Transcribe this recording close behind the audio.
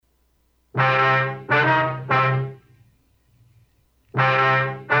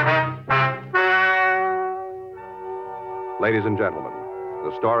Ladies and gentlemen,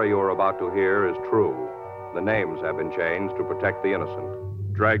 the story you are about to hear is true. The names have been changed to protect the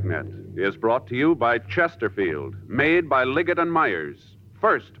innocent. Dragnet is brought to you by Chesterfield, made by Liggett & Myers,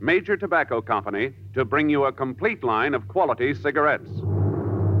 first major tobacco company to bring you a complete line of quality cigarettes.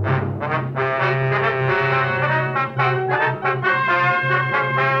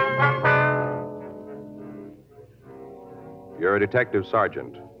 You're a detective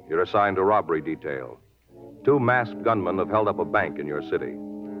sergeant. You're assigned to robbery detail. 2 masked gunmen have held up a bank in your city.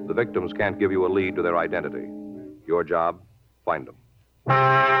 The victims can't give you a lead to their identity. Your job, find them.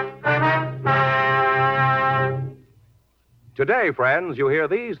 Today, friends, you hear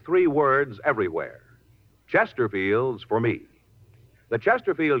these 3 words everywhere. Chesterfield's for me. The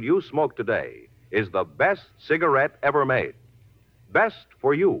Chesterfield you smoke today is the best cigarette ever made. Best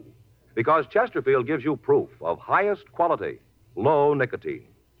for you, because Chesterfield gives you proof of highest quality, low nicotine.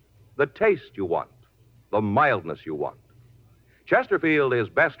 The taste you want, the mildness you want. Chesterfield is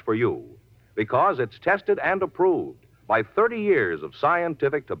best for you because it's tested and approved by 30 years of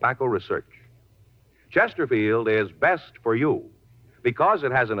scientific tobacco research. Chesterfield is best for you because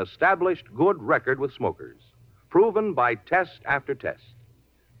it has an established good record with smokers, proven by test after test.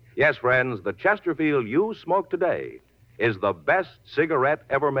 Yes, friends, the Chesterfield you smoke today is the best cigarette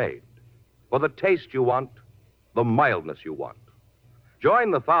ever made. For the taste you want, the mildness you want.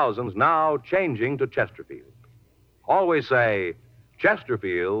 Join the thousands now changing to Chesterfield. Always say,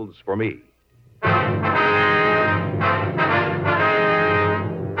 Chesterfield's for me.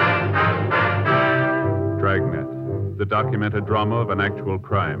 Dragnet, the documented drama of an actual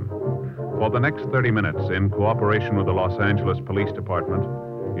crime. For the next 30 minutes, in cooperation with the Los Angeles Police Department,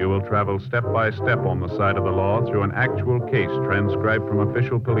 you will travel step by step on the side of the law through an actual case transcribed from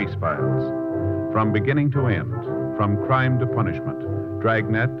official police files. From beginning to end, from crime to punishment,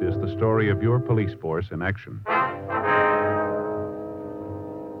 Dragnet is the story of your police force in action.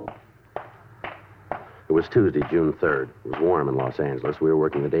 It was Tuesday, June 3rd. It was warm in Los Angeles. We were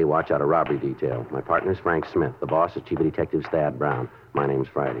working the day watch out of robbery detail. My partner's Frank Smith. The boss is Chief of Detectives Thad Brown. My name's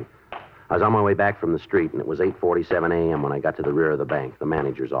Friday. I was on my way back from the street, and it was 8:47 a.m. when I got to the rear of the bank, the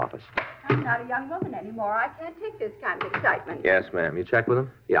manager's office. I'm not a young woman anymore. I can't take this kind of excitement. Yes, ma'am. You checked with them?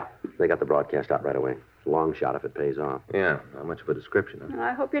 Yeah, they got the broadcast out right away. It's a long shot if it pays off. Yeah, not much of a description, huh? Well,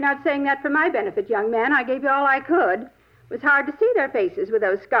 I hope you're not saying that for my benefit, young man. I gave you all I could. It was hard to see their faces with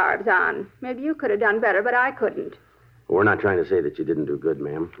those scarves on. Maybe you could have done better, but I couldn't. We're not trying to say that you didn't do good,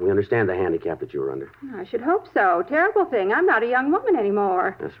 ma'am. We understand the handicap that you were under. I should hope so. Terrible thing. I'm not a young woman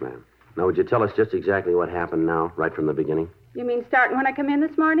anymore. Yes, ma'am. Now, would you tell us just exactly what happened now, right from the beginning? You mean starting when I come in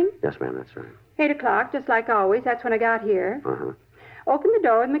this morning? Yes, ma'am, that's right. 8 o'clock, just like always. That's when I got here. Uh-huh. Opened the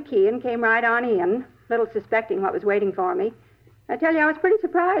door with my key and came right on in, little suspecting what was waiting for me. I tell you, I was pretty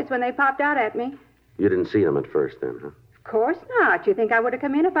surprised when they popped out at me. You didn't see them at first, then, huh? Of course not. You think I would have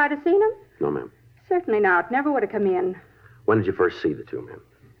come in if I'd have seen them? No, ma'am. Certainly not. Never would have come in. When did you first see the 2, ma'am?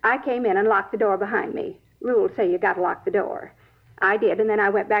 I came in and locked the door behind me. Rules say you got to lock the door. I did, and then I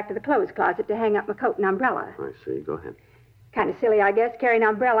went back to the clothes closet to hang up my coat and umbrella. I see. Go ahead. Kind of silly, I guess, carrying an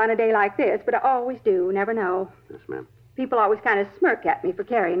umbrella on a day like this, but I always do. Never know. Yes, ma'am. People always kind of smirk at me for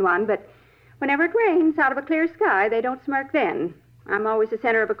carrying one, but whenever it rains out of a clear sky, they don't smirk then. I'm always the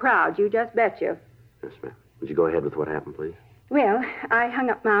center of a crowd, you just bet you. Yes, ma'am. Would you go ahead with what happened, please? Well, I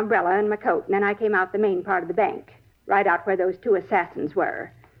hung up my umbrella and my coat, and then I came out the main part of the bank, right out where those 2 assassins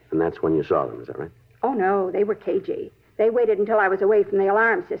were. And that's when you saw them, is that right? Oh, no, they were cagey. They waited until I was away from the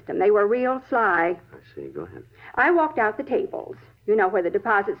alarm system. They were real sly. I see. Go ahead. I walked out the tables. You know where the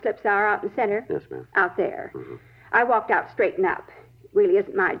deposit slips are out in the center? Yes, ma'am. Out there. Mm-hmm. I walked out straight and up. It really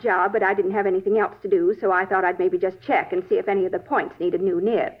isn't my job, but I didn't have anything else to do, so I thought I'd maybe just check and see if any of the points needed new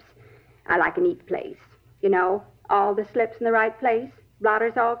nibs. I like a neat place. You know, all the slips in the right place,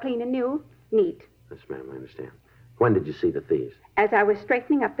 blotters all clean and new. Neat. Yes, ma'am, I understand. When did you see the thieves? As I was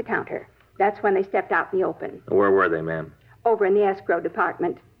straightening up the counter. That's when they stepped out in the open. Where were they, ma'am? Over in the escrow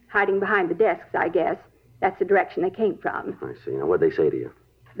department, hiding behind the desks, I guess. That's the direction they came from. I see. Now, what'd they say to you?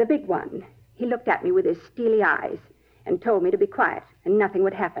 The big one. He looked at me with his steely eyes and told me to be quiet and nothing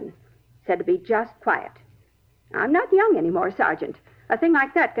would happen. Said to be just quiet. I'm not young anymore, Sergeant. A thing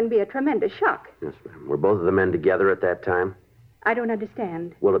like that can be a tremendous shock. Yes, ma'am. Were both of the men together at that time? I don't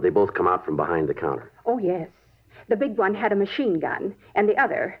understand. Well, did they both come out from behind the counter? Oh, yes. The big one had a machine gun, and the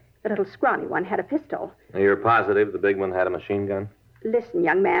other, the little scrawny one, had a pistol. Now, you're positive the big one had a machine gun? Listen,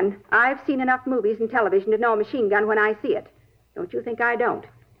 young man, I've seen enough movies and television to know a machine gun when I see it. Don't you think I don't?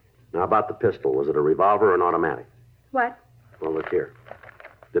 Now, about the pistol, was it a revolver or an automatic? What? Well, look here.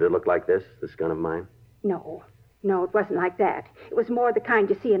 Did it look like this gun of mine? No, it wasn't like that. It was more the kind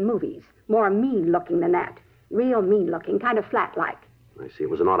you see in movies. More mean-looking than that. Real mean-looking, kind of flat-like. I see. It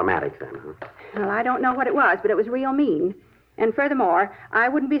was an automatic then, huh? Well, I don't know what it was, but it was real mean. And furthermore, I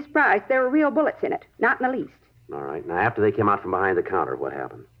wouldn't be surprised if there were real bullets in it. Not in the least. All right. Now, after they came out from behind the counter, what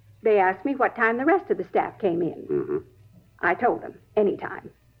happened? They asked me what time the rest of the staff came in. Mm-hmm. I told them, any time.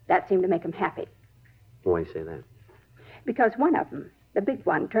 That seemed to make them happy. Why do you say that? Because one of them, the big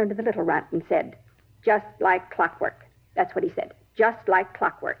one, turned to the little runt and said, just like clockwork. That's what he said. Just like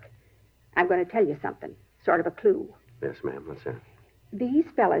clockwork. I'm going to tell you something. Sort of a clue. Yes, ma'am. What's that? These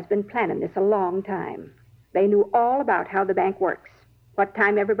fellas been planning this a long time. They knew all about how the bank works, what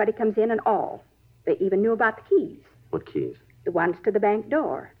time everybody comes in and all. They even knew about the keys. What keys? The ones to the bank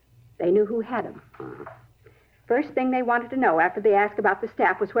door. They knew who had them. Uh-huh. First thing they wanted to know after they asked about the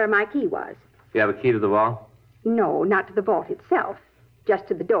staff was where my key was. You have a key to the vault? No, not to the vault itself, just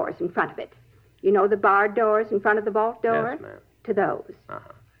to the doors in front of it. You know the barred doors in front of the vault door? Yes, ma'am. To those.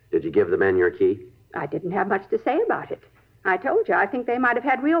 Uh-huh. Did you give the men your key? I didn't have much to say about it. I told you, I think they might have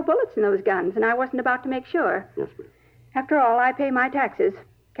had real bullets in those guns, and I wasn't about to make sure. Yes, ma'am. After all, I pay my taxes.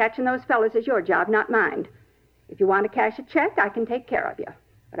 Catching those fellas is your job, not mine. If you want to cash a check, I can take care of you.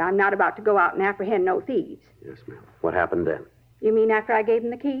 But I'm not about to go out and apprehend no thieves. Yes, ma'am. What happened then? You mean after I gave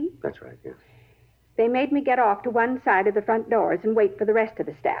them the key? That's right, yes. They made me get off to one side of the front doors and wait for the rest of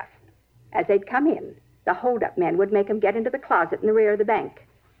the staff. As they'd come in, the hold-up men would make them get into the closet in the rear of the bank,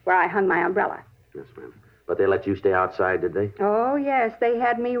 where I hung my umbrella. Yes, ma'am. But they let you stay outside, did they? Oh, yes, they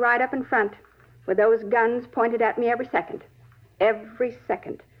had me right up in front, with those guns pointed at me every second. Every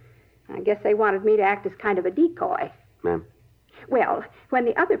second. I guess they wanted me to act as kind of a decoy. Ma'am? Well, when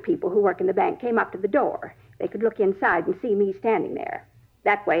the other people who work in the bank came up to the door, they could look inside and see me standing there.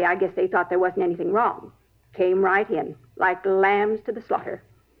 That way, I guess they thought there wasn't anything wrong. Came right in, like lambs to the slaughter.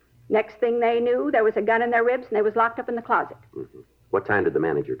 Next thing they knew, there was a gun in their ribs and they was locked up in the closet. Mm-hmm. What time did the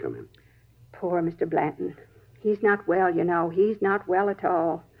manager come in? Poor Mr. Blanton. He's not well, you know. He's not well at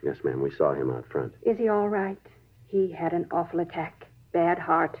all. Yes, ma'am. We saw him out front. Is he all right? He had an awful attack. Bad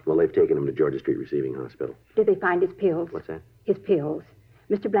heart. Well, they've taken him to Georgia Street Receiving Hospital. Did they find his pills? What's that? His pills.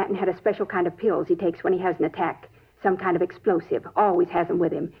 Mr. Blanton had a special kind of pills he takes when he has an attack. Some kind of explosive. Always has them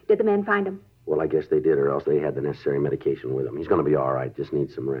with him. Did the men find them? Well, I guess they did, or else they had the necessary medication with him. He's going to be all right. Just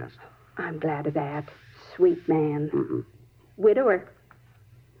needs some rest. I'm glad of that. Sweet man. Mm-hmm. Widower.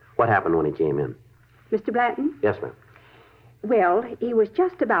 What happened when he came in? Mr. Blanton? Yes, ma'am. Well, he was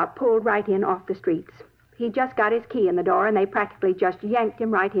just about pulled right in off the streets. He just got his key in the door, and they practically just yanked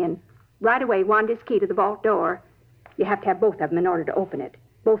him right in. Right away, wanted his key to the vault door. You have to have both of them in order to open it.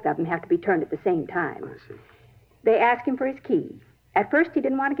 Both of them have to be turned at the same time. I see. They asked him for his key. At first, he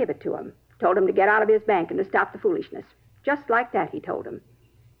didn't want to give it to him. Told him to get out of his bank and to stop the foolishness. Just like that, he told him.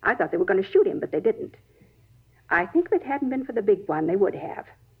 I thought they were going to shoot him, but they didn't. I think if it hadn't been for the big one, they would have.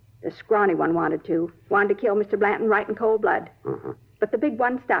 The scrawny one wanted to kill Mr. Blanton right in cold blood. Uh-huh. But the big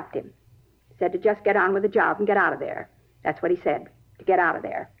one stopped him. Said to just get on with the job and get out of there. That's what he said, to get out of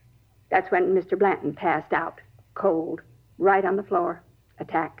there. That's when Mr. Blanton passed out, cold, right on the floor.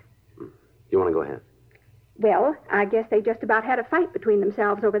 Attack. You want to go ahead? Well, I guess they just about had a fight between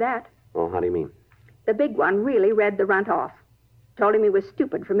themselves over that. Oh, how do you mean? The big one really read the runt off. Told him he was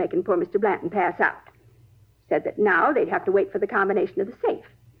stupid for making poor Mr. Blanton pass out. Said that now they'd have to wait for the combination of the safe.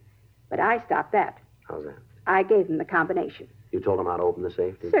 But I stopped that. How's that? I gave him the combination. You told him how to open the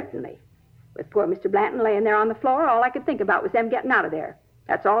safe, did you? Certainly. With poor Mr. Blanton laying there on the floor, all I could think about was them getting out of there.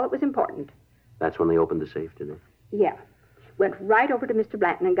 That's all that was important. That's when they opened the safe, did they? Yeah. Went right over to Mr.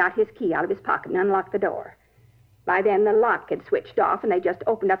 Blanton and got his key out of his pocket and unlocked the door. By then, the lock had switched off, and they just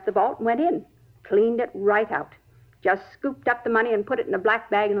opened up the vault and went in. Cleaned it right out. Just scooped up the money and put it in a black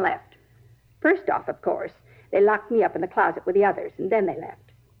bag and left. First off, of course, they locked me up in the closet with the others, and then they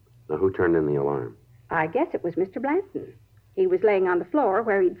left. Now, who turned in the alarm? I guess it was Mr. Blanton. He was laying on the floor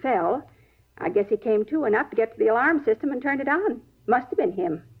where he'd fell. I guess he came to enough to get to the alarm system and turned it on. Must have been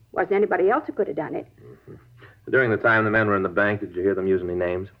him. Wasn't anybody else who could have done it. Mm-hmm. During the time the men were in the bank, did you hear them use any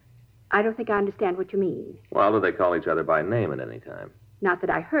names? I don't think I understand what you mean. Well, do they call each other by name at any time? Not that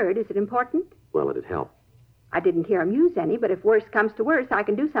I heard. Is it important? Well, it'd help. I didn't hear him use any, but if worse comes to worse, I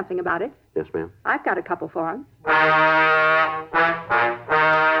can do something about it. Yes, ma'am? I've got a couple for him.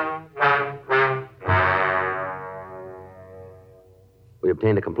 We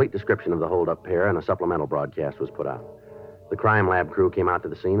obtained a complete description of the hold-up pair, and a supplemental broadcast was put out. The crime lab crew came out to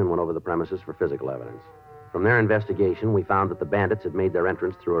the scene and went over the premises for physical evidence. From their investigation, we found that the bandits had made their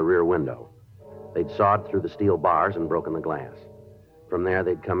entrance through a rear window. They'd sawed through the steel bars and broken the glass. From there,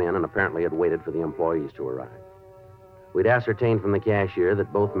 they'd come in and apparently had waited for the employees to arrive. We'd ascertained from the cashier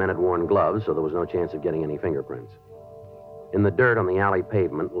that both men had worn gloves, so there was no chance of getting any fingerprints. In the dirt on the alley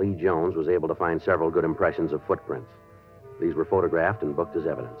pavement, Lee Jones was able to find several good impressions of footprints. These were photographed and booked as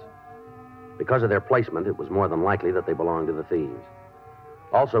evidence. Because of their placement, it was more than likely that they belonged to the thieves.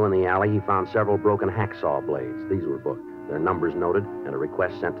 Also in the alley, he found several broken hacksaw blades. These were booked, their numbers noted, and a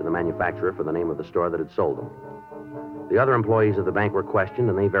request sent to the manufacturer for the name of the store that had sold them. The other employees of the bank were questioned,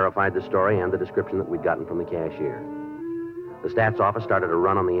 and they verified the story and the description that we'd gotten from the cashier. The stats office started a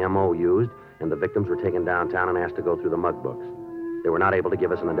run on the M.O. used, and the victims were taken downtown and asked to go through the mug books. They were not able to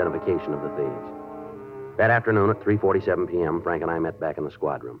give us an identification of the thieves. That afternoon at 3:47 p.m., Frank and I met back in the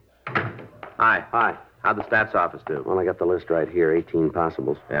squad room. Hi. Hi. How'd the stats office do? Well, I got the list right here, 18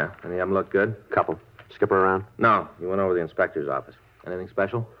 possibles. Yeah. Any of them look good? Couple. Skipper around? No. You went over to the inspector's office. Anything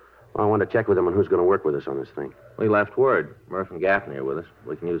special? Well, I wanted to check with him on who's going to work with us on this thing. We left word. Murph and Gaffney are with us.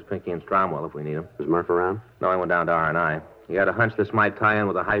 We can use Pinky and Stromwell if we need them. Is Murph around? No, I went down to R&I. He had a hunch this might tie in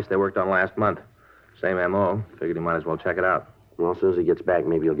with a heist they worked on last month. Same M.O. Figured he might as well check it out. Well, as soon as he gets back,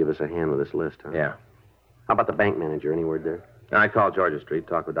 maybe he'll give us a hand with this list, huh? Yeah. How about the bank manager? Any word there? I called Georgia Street,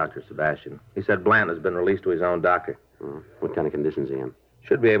 talked with Dr. Sebastian. He said Blanton has been released to his own doctor. What kind of conditions is he in?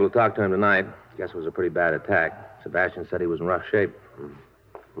 Should be able to talk to him tonight. Guess it was a pretty bad attack. Sebastian said he was in rough shape.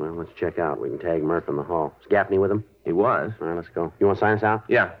 Well, let's check out. We can tag Murph in the hall. Is Gaffney with him? He was. All right, let's go. You want to sign us out?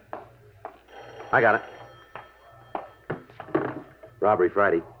 Yeah. I got it. Robbery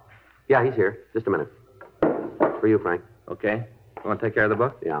Friday. Yeah, he's here. Just a minute. For you, Frank. Okay. You want to take care of the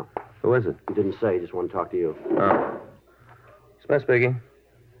book? Yeah. Who is it? He didn't say. Just want to talk to you. Oh. Smith speaking.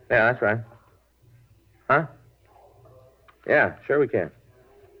 Yeah, that's right. Huh? Yeah, sure we can.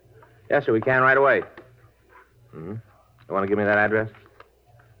 Yes, sir, we can right away. Mm-hmm. You want to give me that address?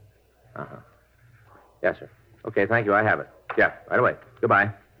 Uh-huh. Yes, sir. Okay, thank you. I have it. Yeah, right away.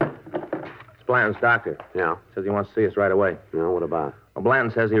 Goodbye. It's Blanton's doctor. Yeah. Says he wants to see us right away. Yeah, what about? Well,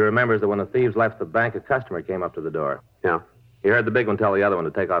 Blanton says he remembers that when the thieves left the bank, a customer came up to the door. Yeah. He heard the big one tell the other one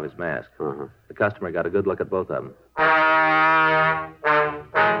to take off his mask. Uh-huh. The customer got a good look at both of them.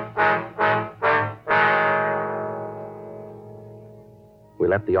 We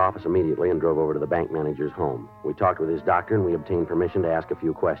left the office immediately and drove over to the bank manager's home. We talked with his doctor, and we obtained permission to ask a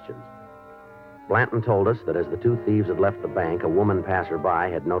few questions. Blanton told us that as the two thieves had left the bank, a woman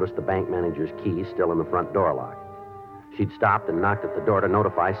passerby had noticed the bank manager's keys still in the front door lock. She'd stopped and knocked at the door to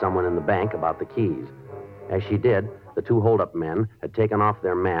notify someone in the bank about the keys. As she did, the two hold-up men had taken off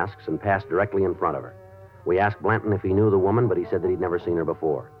their masks and passed directly in front of her. We asked Blanton if he knew the woman, but he said that he'd never seen her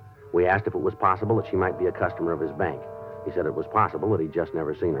before. We asked if it was possible that she might be a customer of his bank. He said it was possible that he'd just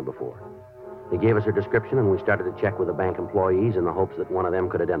never seen her before. He gave us her description, and we started to check with the bank employees in the hopes that one of them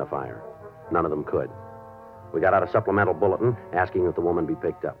could identify her. None of them could. We got out a supplemental bulletin asking that the woman be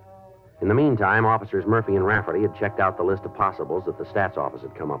picked up. In the meantime, officers Murphy and Rafferty had checked out the list of possibles that the stats office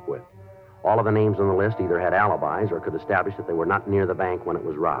had come up with. All of the names on the list either had alibis or could establish that they were not near the bank when it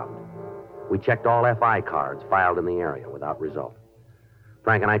was robbed. We checked all FI cards filed in the area without result.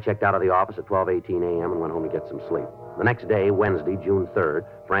 Frank and I checked out of the office at 12:18 a.m. and went home to get some sleep. The next day, Wednesday, June 3rd,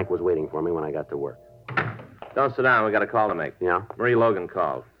 Frank was waiting for me when I got to work. Don't sit down. We got a call to make. Yeah? Marie Logan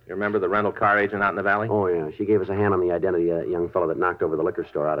called. You remember the rental car agent out in the valley? Oh, yeah. She gave us a hand on the identity of that young fellow that knocked over the liquor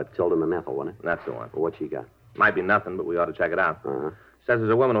store out at Tilden and Ethel, wasn't it? That's the one. Well, what she got? Might be nothing, but we ought to check it out. Uh-huh. Says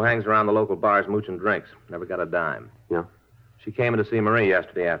there's a woman who hangs around the local bars mooching drinks. Never got a dime. Yeah? She came in to see Marie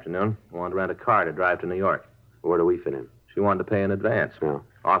yesterday afternoon. Wanted to rent a car to drive to New York. Where do we fit in? She wanted to pay in advance. Yeah.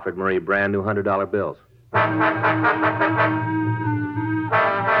 Offered Marie brand new $100 bills.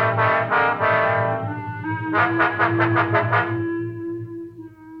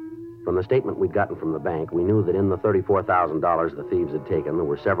 From the statement we'd gotten from the bank, we knew that in the $34,000 the thieves had taken, there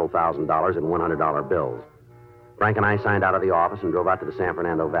were several $1,000s in $100 bills. Frank and I signed out of the office and drove out to the San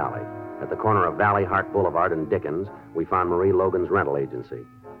Fernando Valley. At the corner of Valley Hart Boulevard and Dickens, we found Marie Logan's rental agency.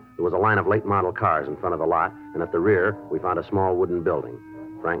 There was a line of late model cars in front of the lot, and at the rear, we found a small wooden building.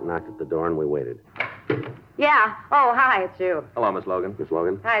 Frank knocked at the door, and we waited. Yeah. Oh, hi, it's you. Hello, Miss Logan. Miss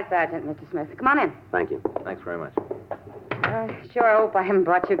Logan? Hi, Sergeant, Mr. Smith. Come on in. Thank you. Thanks very much. Sure hope I haven't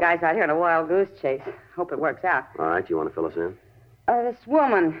brought you guys out here on a wild goose chase. Hope it works out. All right, you want to fill us in? This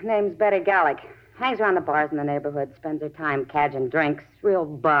woman, name's Betty Gallick, hangs around the bars in the neighborhood, spends her time cadging drinks. Real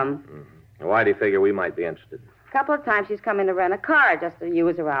bum. Mm-hmm. Why do you figure we might be interested? A couple of times she's come in to rent a car just to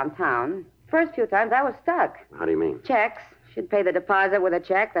use around town. First few times I was stuck. How do you mean? Checks. She'd pay the deposit with a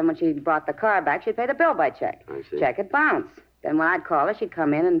check. Then when she brought the car back, she'd pay the bill by check. I see. Check would bounce. Then when I'd call her, she'd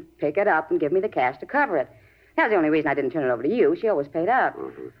come in and pick it up and give me the cash to cover it. That was the only reason I didn't turn it over to you. She always paid up.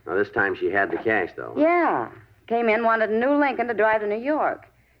 Now, this time she had the cash, though. Yeah. Came in, wanted a new Lincoln to drive to New York.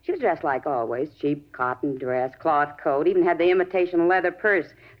 She was dressed like always. Cheap cotton dress, cloth coat, even had the imitation leather purse.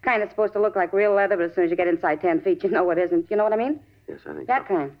 Kind of supposed to look like real leather, but as soon as you get inside 10 feet, you know it isn't. You know what I mean? Yes, I think That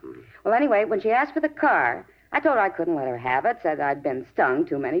so. kind. Well, anyway, when she asked for the car, I told her I couldn't let her have it, said I'd been stung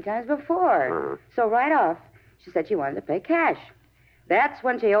too many times before. So right off, she said she wanted to pay cash. That's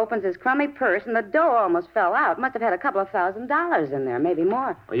when she opens his crummy purse, and the dough almost fell out. Must have had a couple of $1,000s in there, maybe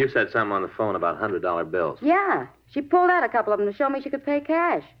more. Well, you said something on the phone about $100 bills. Yeah, she pulled out a couple of them to show me she could pay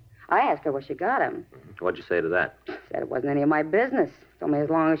cash. I asked her where she got them. What'd you say to that? Said it wasn't any of my business. Told me as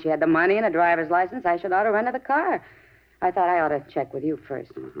long as she had the money and a driver's license, I should ought to rent her the car. I thought I ought to check with you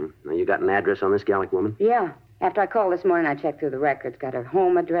first. Now, you got an address on this Gallic woman? Yeah. After I called this morning, I checked through the records. Got her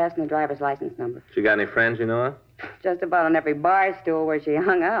home address and the driver's license number. She got any friends you know of? Just about on every bar stool where she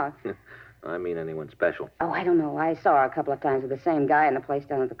hung out. I mean anyone special. Oh, I don't know. I saw her a couple of times with the same guy in the place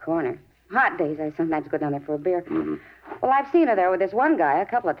down at the corner. Hot days, I sometimes go down there for a beer. Well, I've seen her there with this one guy a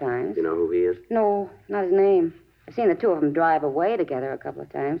couple of times. You know who he is? No, not his name. I've seen the two of them drive away together a couple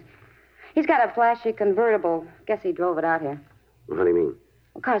of times. He's got a flashy convertible. Guess he drove it out here. Well, how do you mean?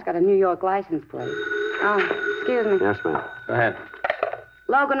 The car's got a New York license plate. Oh, excuse me. Yes, ma'am. Go ahead.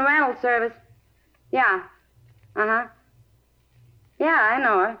 Logan Rental Service. Yeah. Uh-huh. Yeah, I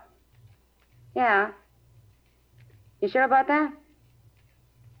know her. Yeah. You sure about that?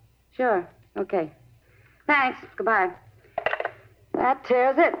 Sure. Okay. Thanks. Goodbye. That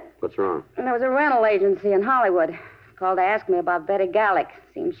tears it. What's wrong? There was a rental agency in Hollywood. Called to ask me about Betty Gallic.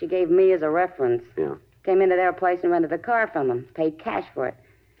 Seems she gave me as a reference. Yeah. Came into their place and rented a car from them. Paid cash for it.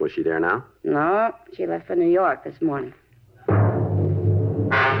 Was she there now? No, she left for New York this morning.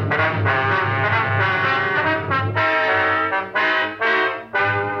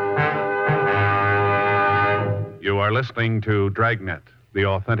 You are listening to Dragnet, the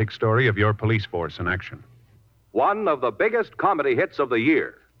authentic story of your police force in action. One of the biggest comedy hits of the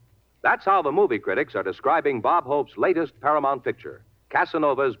year. That's how the movie critics are describing Bob Hope's latest Paramount picture,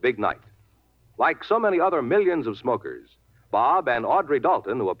 Casanova's Big Night. Like so many other millions of smokers, Bob and Audrey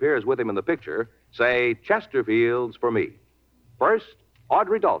Dalton, who appears with him in the picture, say Chesterfield's for me. First,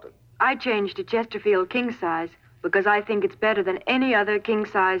 Audrey Dalton. I changed to Chesterfield king size because I think it's better than any other king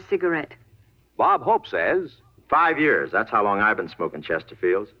size cigarette. Bob Hope says, 5 years. That's how long I've been smoking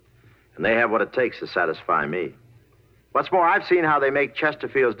Chesterfields. And they have what it takes to satisfy me. What's more, I've seen how they make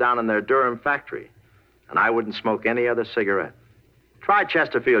Chesterfields down in their Durham factory. And I wouldn't smoke any other cigarette. Try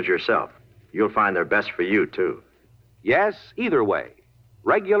Chesterfields yourself. You'll find they're best for you, too. yes, either way,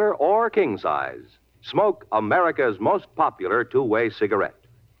 regular or king size, smoke America's most popular two-way cigarette.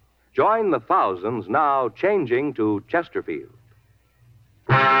 Join the thousands now changing to Chesterfield.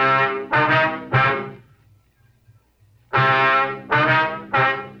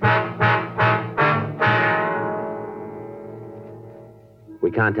 We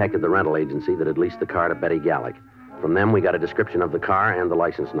contacted the rental agency that had leased the car to Betty Gallic. From them, we got a description of the car and the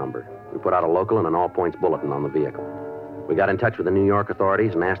license number. We put out a local and an all-points bulletin on the vehicle. We got in touch with the New York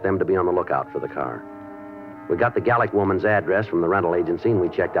authorities and asked them to be on the lookout for the car. We got the Gallic woman's address from the rental agency, and we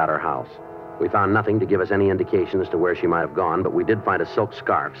checked out her house. We found nothing to give us any indication as to where she might have gone, but we did find a silk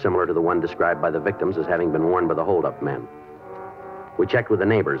scarf similar to the one described by the victims as having been worn by the hold-up men. We checked with the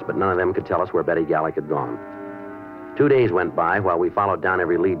neighbors, but none of them could tell us where Betty Gallic had gone. 2 days went by while we followed down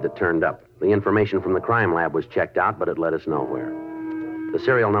every lead that turned up. The information from the crime lab was checked out, but it led us nowhere. The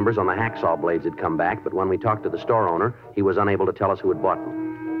serial numbers on the hacksaw blades had come back, but when we talked to the store owner, he was unable to tell us who had bought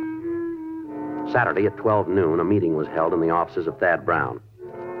them. Saturday at 12 noon, a meeting was held in the offices of Thad Brown.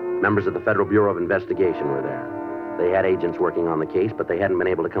 Members of the Federal Bureau of Investigation were there. They had agents working on the case, but they hadn't been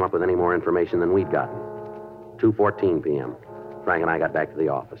able to come up with any more information than we'd gotten. 2:14 p.m. Frank and I got back to the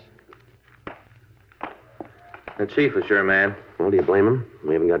office. The chief was your man. Well, do you blame him?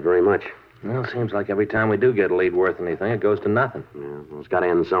 We haven't got very much. Well, seems like every time we do get a lead worth anything, it goes to nothing. Yeah, well, it's got to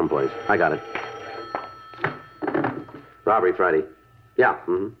end someplace. I got it. Robbery Friday. Yeah,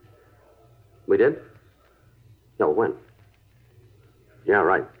 We did? No, when? Yeah,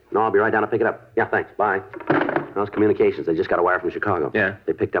 right. No, I'll be right down to pick it up. Yeah, thanks. Bye. Well, it's communications. They just got a wire from Chicago. Yeah?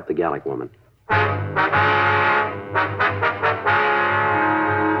 They picked up the Gallic woman.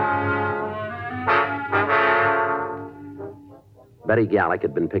 Betty Gallic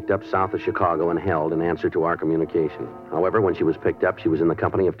had been picked up south of Chicago and held in answer to our communication. However, when she was picked up, she was in the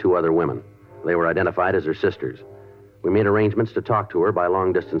company of 2 other women. They were identified as her sisters. We made arrangements to talk to her by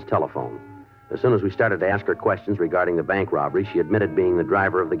long-distance telephone. As soon as we started to ask her questions regarding the bank robbery, she admitted being the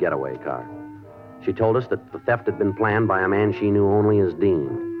driver of the getaway car. She told us that the theft had been planned by a man she knew only as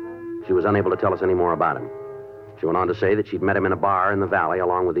Dean. She was unable to tell us any more about him. She went on to say that she'd met him in a bar in the valley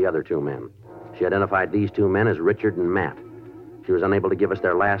along with the other 2 men. She identified these 2 men as Richard and Matt. She was unable to give us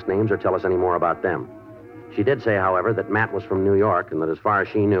their last names or tell us any more about them. She did say, however, that Matt was from New York and that as far as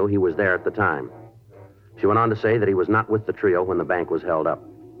she knew, he was there at the time. She went on to say that he was not with the trio when the bank was held up.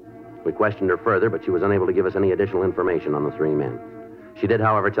 We questioned her further, but she was unable to give us any additional information on the three men. She did,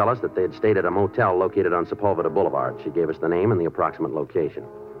 however, tell us that they had stayed at a motel located on Sepulveda Boulevard. She gave us the name and the approximate location.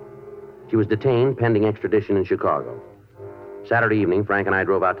 She was detained pending extradition in Chicago. Saturday evening, Frank and I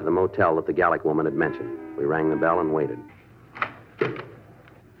drove out to the motel that the Gallic woman had mentioned. We rang the bell and waited.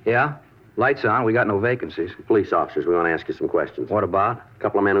 Yeah? Lights on. We got no vacancies. Police officers, we want to ask you some questions. What about? A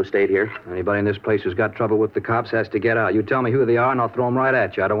couple of men who stayed here. Anybody in this place who's got trouble with the cops has to get out. You tell me who they are, and I'll throw them right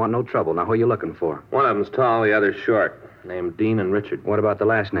at you. I don't want no trouble. Now, who are you looking for? One of them's tall, the other's short. Named Dean and Richard. What about the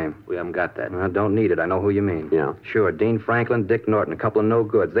last name? We haven't got that. I don't need it. I know who you mean. Yeah. Sure. Dean Franklin, Dick Norton, a couple of no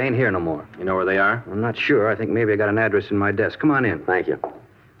goods. They ain't here no more. You know where they are? I'm not sure. I think maybe I got an address in my desk. Come on in. Thank you.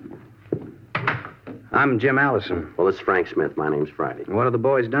 I'm Jim Allison. Well, this is Frank Smith. My name's Friday. What have the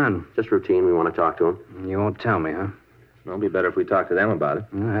boys done? Just routine. We want to talk to them. You won't tell me, huh? It'll be better if we talk to them about it.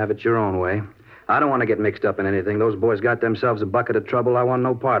 Well, have it your own way. I don't want to get mixed up in anything. Those boys got themselves a bucket of trouble. I want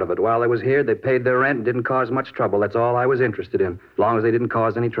no part of it. While they was here, they paid their rent and didn't cause much trouble. That's all I was interested in, as long as they didn't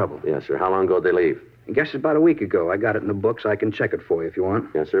cause any trouble. Yes, sir. How long ago did they leave? I guess it's about a week ago. I got it in the book, so I can check it for you if you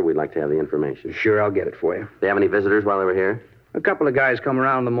want. Yes, sir. We'd like to have the information. Sure, I'll get it for you. They have any visitors while they were here? A couple of guys come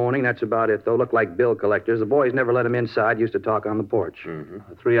around in the morning. That's about it. They'll look like bill collectors. The boys never let them inside. Used to talk on the porch. Mm-hmm.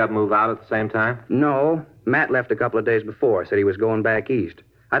 The three of them move out at the same time? No. Matt left a couple of days before. Said he was going back east.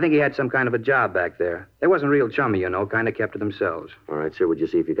 I think he had some kind of a job back there. They wasn't real chummy, you know. Kind of kept to themselves. All right, sir. Would you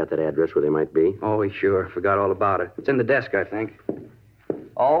see if you got that address where they might be? Oh, sure. Forgot all about it. It's in the desk, I think.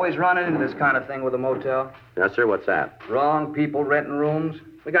 Always running into this kind of thing with a motel. Yes, sir. What's that? Wrong people renting rooms.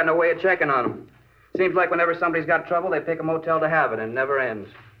 We got no way of checking on them. Seems like whenever somebody's got trouble, they pick a motel to have it, and it never ends.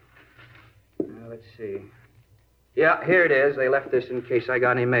 Now, let's see. Yeah, here it is. They left this in case I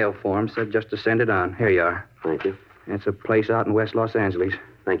got any mail for them. Said just to send it on. Here you are. Thank you. It's a place out in West Los Angeles.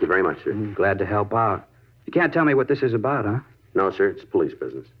 Thank you very much, sir. Glad to help out. You can't tell me what this is about, huh? No, sir. It's police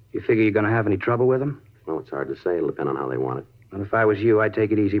business. You figure you're going to have any trouble with them? Well, it's hard to say. It'll depend on how they want it. Well, if I was you, I'd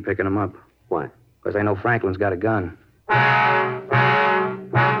take it easy picking them up. Why? Because I know Franklin's got a gun.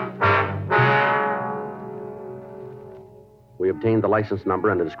 We obtained the license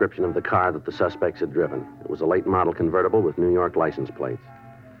number and a description of the car that the suspects had driven. It was a late model convertible with New York license plates.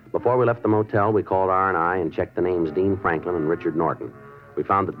 Before we left the motel, we called R&I and checked the names Dean Franklin and Richard Norton. We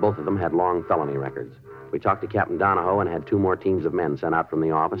found that both of them had long felony records. We talked to Captain Donahoe and had two more teams of men sent out from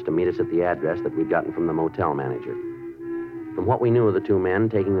the office to meet us at the address that we'd gotten from the motel manager. From what we knew of the two men,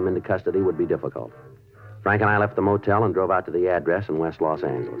 taking them into custody would be difficult. Frank and I left the motel and drove out to the address in West Los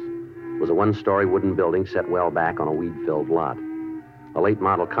Angeles. It was a one-story wooden building set well back on a weed-filled lot. A late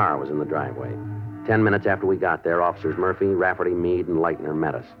model car was in the driveway. 10 minutes after we got there, Officers Murphy, Rafferty, Meade, and Leitner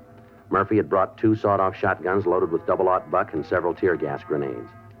met us. Murphy had brought two sawed-off shotguns loaded with double-aught buck and several tear gas grenades.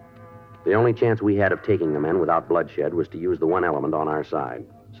 The only chance we had of taking the men without bloodshed was to use the one element on our side,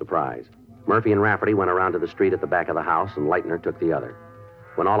 surprise. Murphy and Rafferty went around to the street at the back of the house, and Leitner took the other.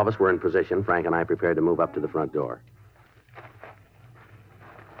 When all of us were in position, Frank and I prepared to move up to the front door.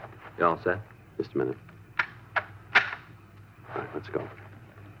 You all set? Just a minute. All right, let's go.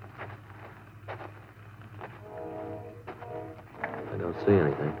 I don't see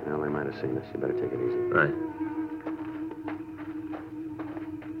anything. Well, they might have seen us. You better take it easy. Right.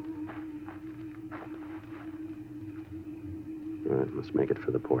 All right, let's make it for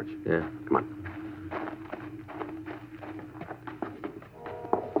the porch. Yeah. Come on.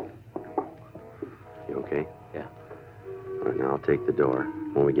 You okay? Yeah. All right, now I'll take the door.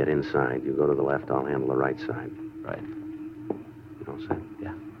 When we get inside, you go to the left, I'll handle the right side. Right. You all set?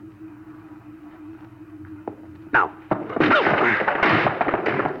 Yeah. Now.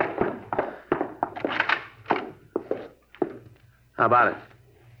 How about it?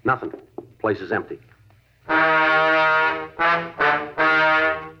 Nothing. Place is empty.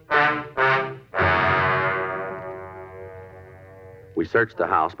 We searched the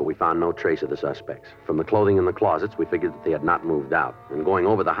house, but we found no trace of the suspects. From the clothing in the closets, we figured that they had not moved out. And going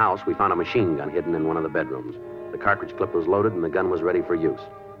over the house, we found a machine gun hidden in one of the bedrooms. The cartridge clip was loaded, and the gun was ready for use.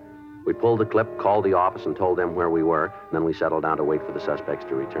 We pulled the clip, called the office, and told them where we were, and then we settled down to wait for the suspects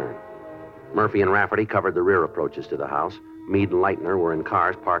to return. Murphy and Rafferty covered the rear approaches to the house. Meade and Leitner were in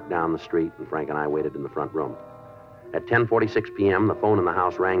cars parked down the street, and Frank and I waited in the front room. At 10:46 p.m., the phone in the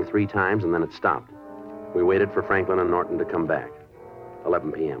house rang 3 times, and then it stopped. We waited for Franklin and Norton to come back.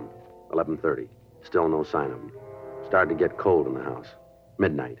 11 p.m., 11:30. Still no sign of them. Started to get cold in the house.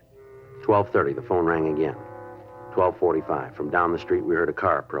 Midnight. 12:30, the phone rang again. 12:45. From down the street, we heard a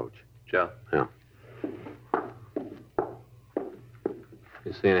car approach. Joe? Yeah.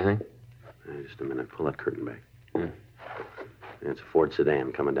 You see anything? Just a minute. Pull that curtain back. Yeah. It's a Ford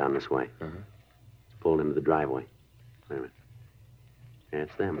sedan coming down this way. Uh-huh. It's pulled into the driveway. Wait a minute. Yeah,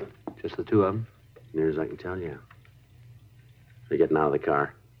 it's them. Just the two of them? Near as I can tell, yeah. They're getting out of the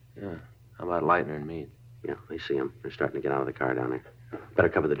car. Yeah. How about Lightner and Meade? Yeah, they see them. They're starting to get out of the car down there. Better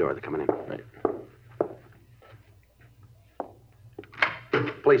cover the door. They're coming in. Right.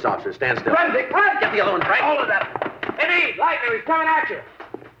 Police officer, stand still. Run, Dick, run! Get the other one, Frank. Hold it up. Hey, Meade, Lightner, he's coming at you.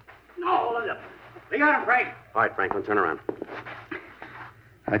 No, hold it up. We got him, Frank. All right, Franklin, turn around.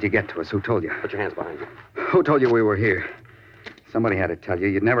 How'd you get to us? Who told you? Put your hands behind you. Who told you we were here? Somebody had to tell you.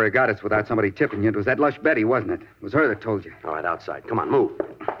 You'd never have got us without somebody tipping you. It was that lush Betty, wasn't it? It was her that told you. All right, outside. Come on, move.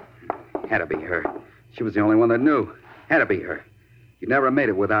 Had to be her. She was the only one that knew. Had to be her. You'd never have made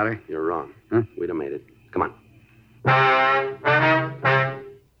it without her. You're wrong. Huh? We'd have made it. Come on.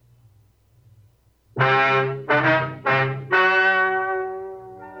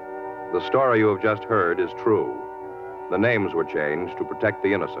 The story you have just heard is true. The names were changed to protect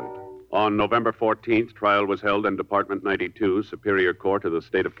the innocent. On November 14th, trial was held in Department 92, Superior Court of the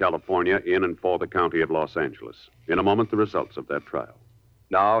State of California, in and for the County of Los Angeles. In a moment, the results of that trial.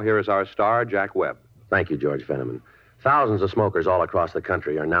 Now, here is our star, Jack Webb. Thank you, George Fenneman. Thousands of smokers all across the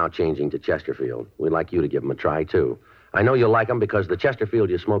country are now changing to Chesterfield. We'd like you to give them a try, too. I know you'll like them because the Chesterfield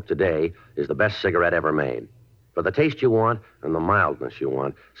you smoke today is the best cigarette ever made. For the taste you want and the mildness you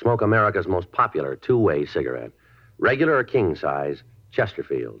want, smoke America's most popular two-way cigarette. Regular or king size,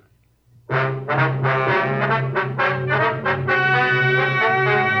 Chesterfield.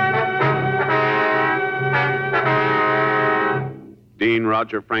 Dean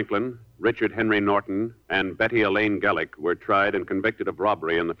Roger Franklin, Richard Henry Norton, and Betty Elaine Gellick were tried and convicted of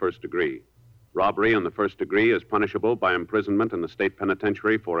robbery in the first degree. Robbery in the first degree is punishable by imprisonment in the state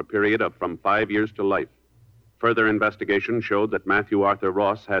penitentiary for a period of from 5 years to life. Further investigation showed that Matthew Arthur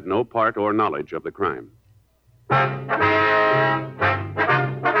Ross had no part or knowledge of the crime.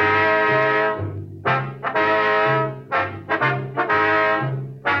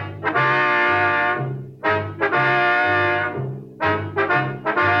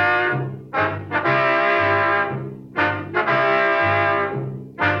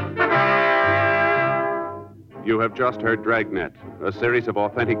 You have just heard Dragnet, a series of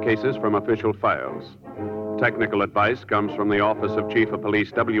authentic cases from official files. Technical advice comes from the Office of Chief of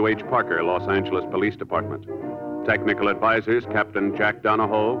Police W.H. Parker, Los Angeles Police Department. Technical advisors, Captain Jack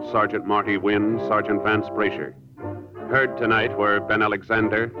Donahoe, Sergeant Marty Wynn, Sergeant Vance Brasher. Heard tonight were Ben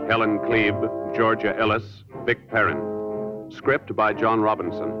Alexander, Helen Klebe, Georgia Ellis, Vic Perrin. Script by John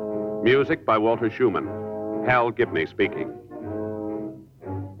Robinson. Music by Walter Schumann. Hal Gibney speaking.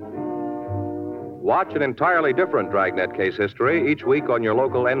 Watch an entirely different Dragnet case history each week on your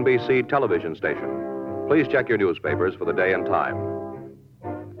local NBC television station. Please check your newspapers for the day and time.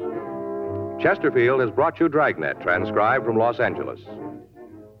 Chesterfield has brought you Dragnet, transcribed from Los Angeles.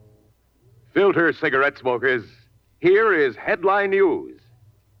 Filter cigarette smokers, here is headline news.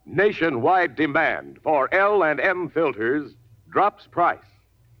 Nationwide demand for L&M filters drops price.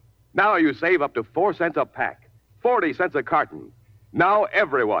 Now you save up to 4 cents a pack, 40 cents a carton. Now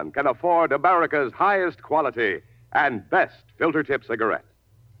everyone can afford America's highest quality and best filter tip cigarette.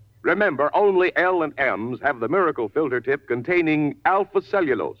 Remember, only L&M's have the miracle filter tip containing alpha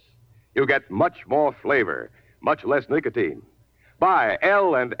cellulose. You get much more flavor, much less nicotine. Buy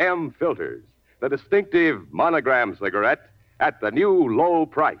L&M filters, the distinctive monogram cigarette at the new low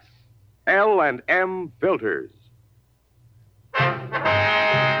price. L&M filters.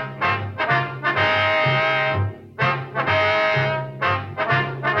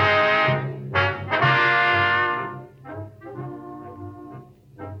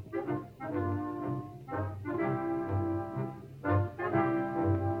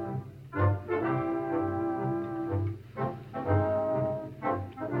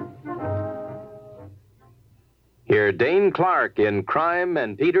 Hear Dane Clark in Crime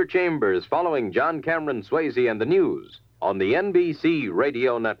and Peter Chambers following John Cameron Swayze and the news on the NBC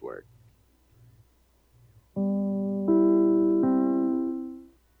Radio Network.